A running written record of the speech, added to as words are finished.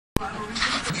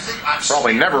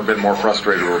probably never been more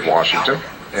frustrated with Washington.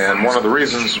 And one of the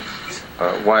reasons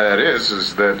why that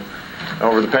is that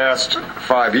over the past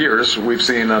 5 years, we've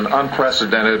seen an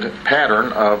unprecedented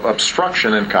pattern of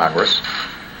obstruction in Congress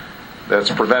that's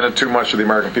prevented too much of the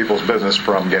American people's business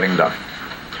from getting done.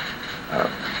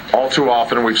 All too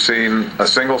often, we've seen a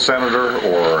single senator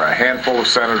or a handful of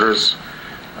senators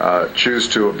choose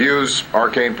to abuse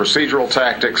arcane procedural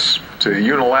tactics to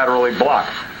unilaterally block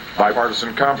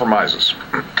bipartisan compromises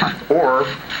or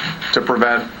to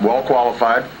prevent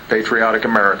well-qualified, patriotic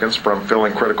Americans from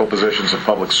filling critical positions of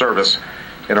public service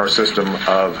in our system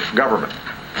of government.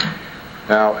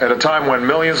 Now, at a time when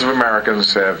millions of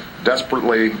Americans have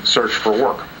desperately searched for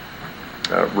work,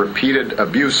 repeated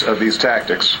abuse of these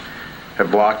tactics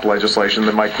have blocked legislation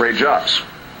that might create jobs.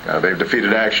 They've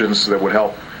defeated actions that would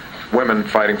help women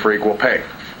fighting for equal pay.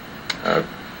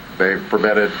 They've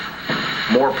prevented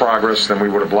more progress than we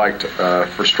would have liked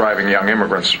for striving young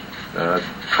immigrants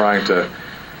trying to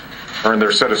earn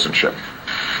their citizenship.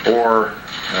 Or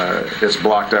it's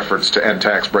blocked efforts to end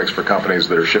tax breaks for companies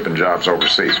that are shipping jobs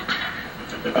overseas.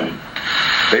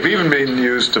 They've even been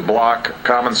used to block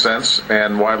common sense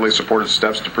and widely supported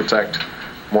steps to protect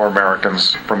more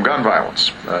Americans from gun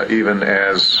violence, even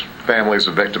as families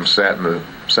of victims sat in the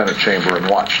Senate chamber and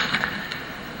watched.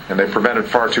 And they prevented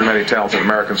far too many talented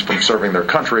Americans from serving their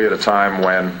country at a time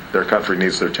when their country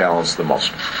needs their talents the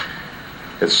most.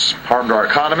 It's harmed our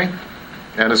economy,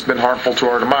 and it's been harmful to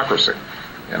our democracy.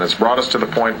 And it's brought us to the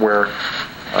point where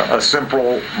a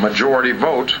simple majority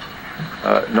vote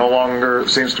no longer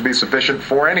seems to be sufficient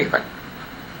for anything,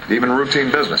 even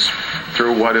routine business,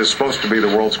 through what is supposed to be the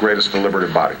world's greatest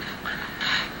deliberative body.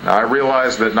 Now, I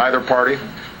realize that neither party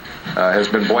has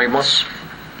been blameless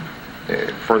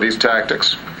for these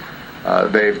tactics.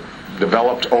 They've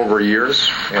developed over years,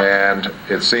 and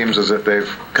it seems as if they've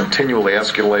continually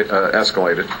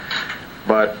escalated.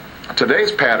 But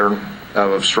today's pattern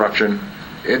of obstruction,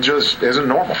 it just isn't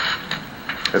normal.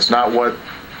 It's not what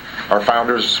our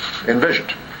founders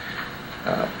envisioned.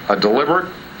 A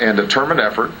deliberate and determined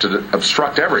effort to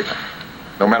obstruct everything,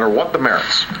 no matter what the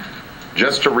merits,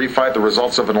 just to refight the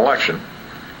results of an election,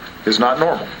 is not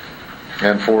normal.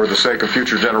 And for the sake of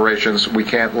future generations, we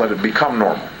can't let it become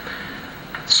normal.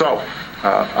 So,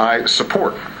 I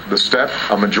support the step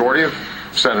a majority of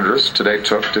senators today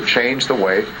took to change the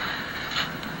way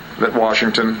that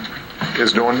Washington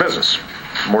is doing business.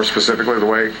 More specifically, the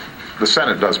way the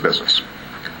Senate does business.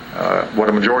 What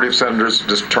a majority of senators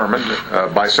determined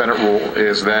by Senate rule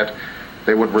is that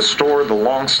they would restore the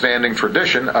long-standing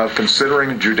tradition of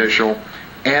considering judicial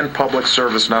and public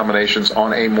service nominations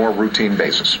on a more routine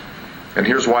basis. And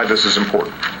here's why this is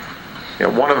important.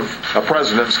 One of a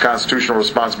president's constitutional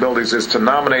responsibilities is to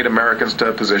nominate Americans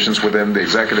to positions within the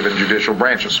executive and judicial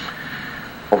branches.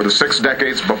 Over the 6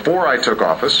 decades before I took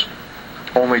office,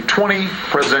 only 20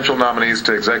 presidential nominees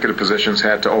to executive positions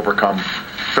had to overcome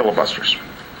filibusters.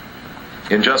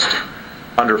 In just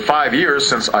under 5 years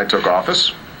since I took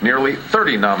office, nearly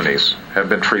 30 nominees have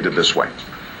been treated this way.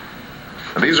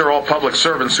 And these are all public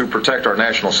servants who protect our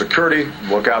national security,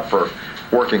 look out for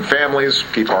working families,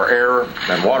 keep our air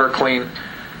and water clean.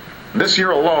 This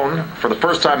year alone, for the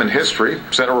first time in history,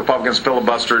 Senate Republicans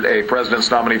filibustered a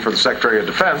president's nominee for the Secretary of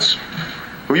Defense,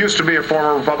 who used to be a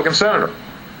former Republican senator.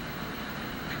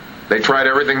 They tried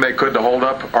everything they could to hold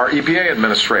up our EPA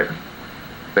administrator.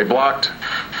 They blocked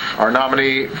our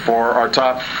nominee for our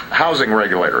top housing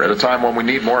regulator at a time when we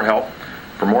need more help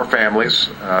for more families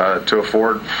to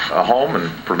afford a home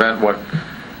and prevent what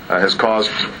has caused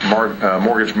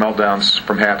mortgage meltdowns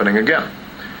from happening again.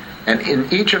 And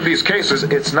in each of these cases,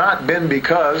 it's not been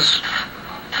because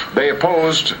they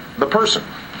opposed the person,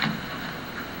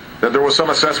 that there was some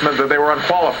assessment that they were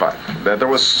unqualified, that there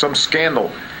was some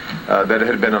scandal that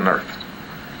had been unearthed.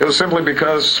 It was simply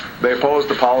because they opposed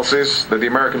the policies that the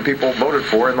American people voted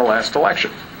for in the last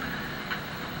election.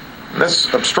 And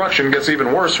this obstruction gets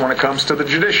even worse when it comes to the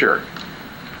judiciary.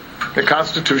 The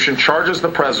Constitution charges the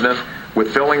president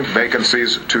with filling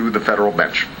vacancies to the federal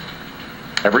bench.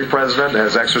 Every president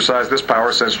has exercised this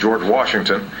power since George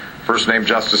Washington first named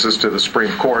justices to the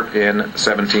Supreme Court in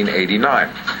 1789.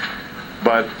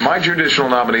 But my judicial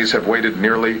nominees have waited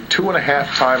nearly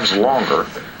 2.5 times longer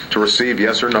to receive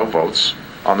yes or no votes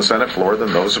on the Senate floor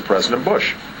than those of President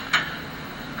Bush.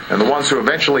 And the ones who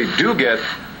eventually do get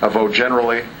a vote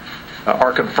generally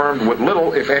are confirmed with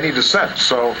little, if any, dissent.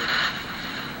 So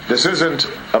this isn't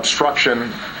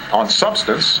obstruction on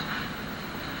substance,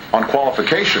 on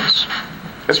qualifications.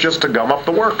 It's just to gum up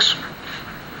the works.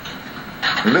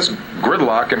 And this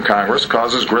gridlock in Congress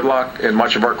causes gridlock in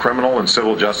much of our criminal and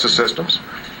civil justice systems.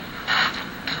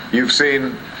 You've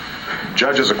seen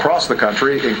judges across the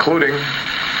country, including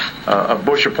a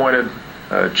Bush-appointed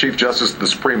Chief Justice of the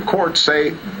Supreme Court,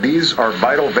 say these are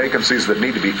vital vacancies that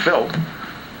need to be filled.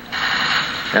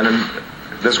 And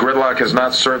this gridlock has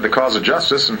not served the cause of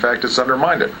justice. In fact, it's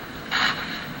undermined it.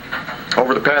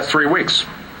 Over the past 3 weeks,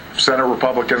 Senate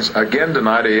Republicans again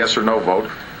denied a yes or no vote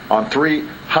on 3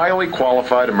 highly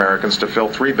qualified Americans to fill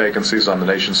 3 vacancies on the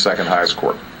nation's second highest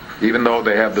court, even though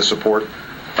they have the support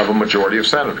of a majority of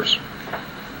senators.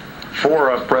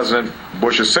 4 of President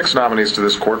Bush's 6 nominees to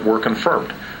this court were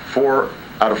confirmed. 4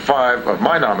 out of 5 of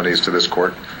my nominees to this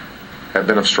court have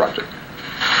been obstructed.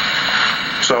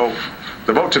 So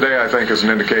the vote today, I think, is an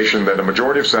indication that a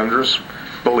majority of senators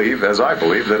believe, as I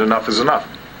believe, that enough is enough.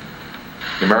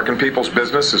 The American people's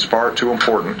business is far too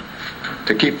important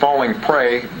to keep falling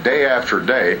prey day after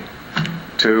day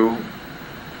to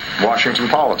Washington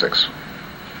politics.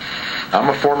 I'm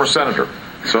a former senator.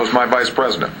 So is my vice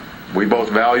president. We both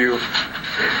value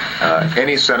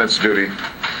any Senate's duty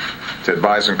to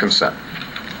advise and consent.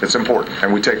 It's important,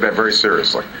 and we take that very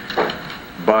seriously.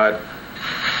 But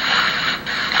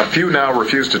a few now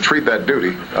refuse to treat that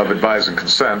duty of advise and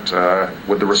consent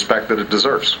with the respect that it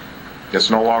deserves. It's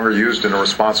no longer used in a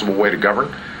responsible way to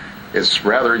govern. It's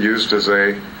rather used as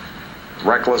a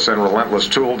reckless and relentless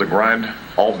tool to grind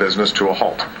all business to a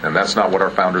halt. And that's not what our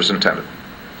founders intended.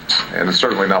 And it's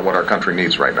certainly not what our country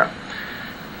needs right now.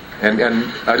 And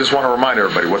I just want to remind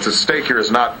everybody, what's at stake here is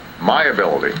not my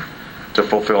ability to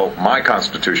fulfill my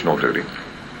constitutional duty.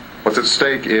 What's at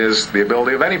stake is the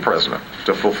ability of any president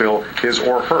to fulfill his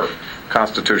or her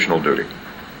constitutional duty.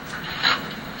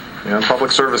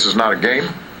 Public service is not a game.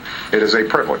 It is a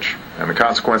privilege, and the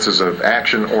consequences of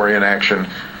action or inaction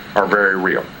are very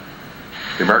real.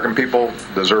 The American people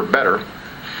deserve better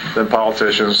than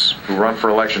politicians who run for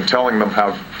election telling them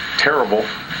how terrible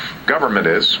government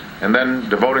is and then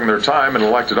devoting their time in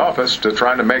elected office to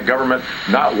trying to make government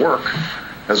not work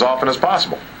as often as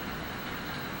possible.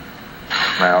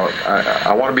 Now,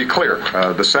 I want to be clear.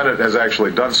 The Senate has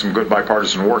actually done some good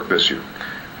bipartisan work this year.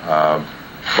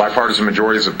 Bipartisan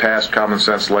majorities have passed common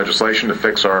sense legislation to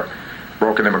fix our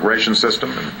broken immigration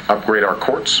system and upgrade our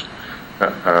courts,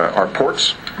 our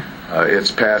ports.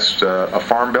 It's passed a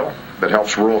farm bill that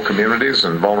helps rural communities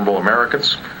and vulnerable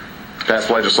Americans.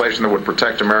 Passed legislation that would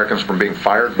protect Americans from being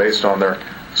fired based on their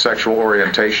sexual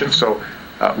orientation. So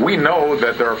we know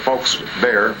that there are folks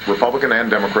there, Republican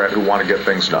and Democrat, who want to get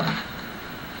things done.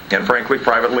 And frankly,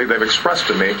 privately, they've expressed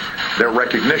to me their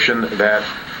recognition that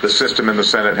the system in the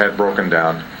Senate had broken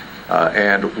down,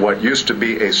 and what used to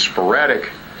be a sporadic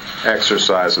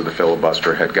exercise of the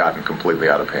filibuster had gotten completely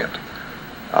out of hand.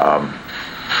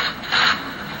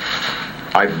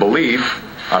 I believe,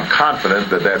 I'm confident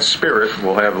that that spirit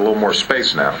will have a little more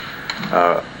space now.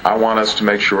 I want us to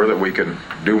make sure that we can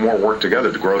do more work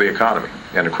together to grow the economy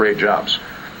and to create jobs.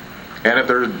 And if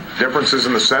there are differences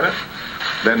in the Senate,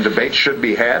 then debates should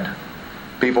be had.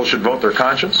 People should vote their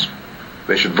conscience.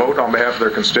 They should vote on behalf of their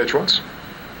constituents.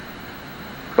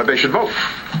 But they should vote.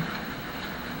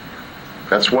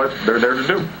 That's what they're there to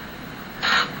do.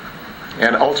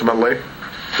 And ultimately,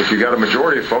 if you got a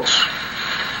majority of folks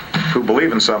who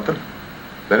believe in something,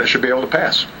 then it should be able to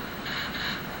pass.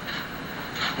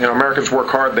 Americans work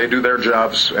hard, they do their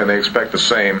jobs, and they expect the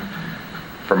same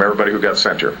from everybody who got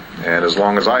sent here. And as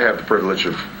long as I have the privilege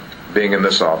of being in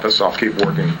this office, I'll keep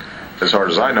working as hard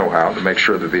as I know how to make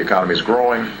sure that the economy is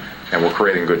growing and we're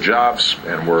creating good jobs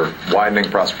and we're widening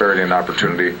prosperity and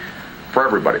opportunity for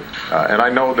everybody. And I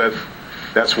know that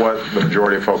that's what the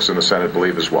majority of folks in the Senate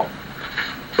believe as well.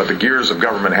 But the gears of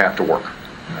government have to work.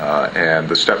 And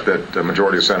the step that the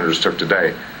majority of senators took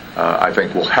today, I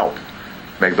think will help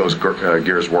make those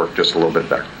gears work just a little bit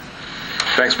better.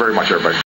 Thanks very much, everybody.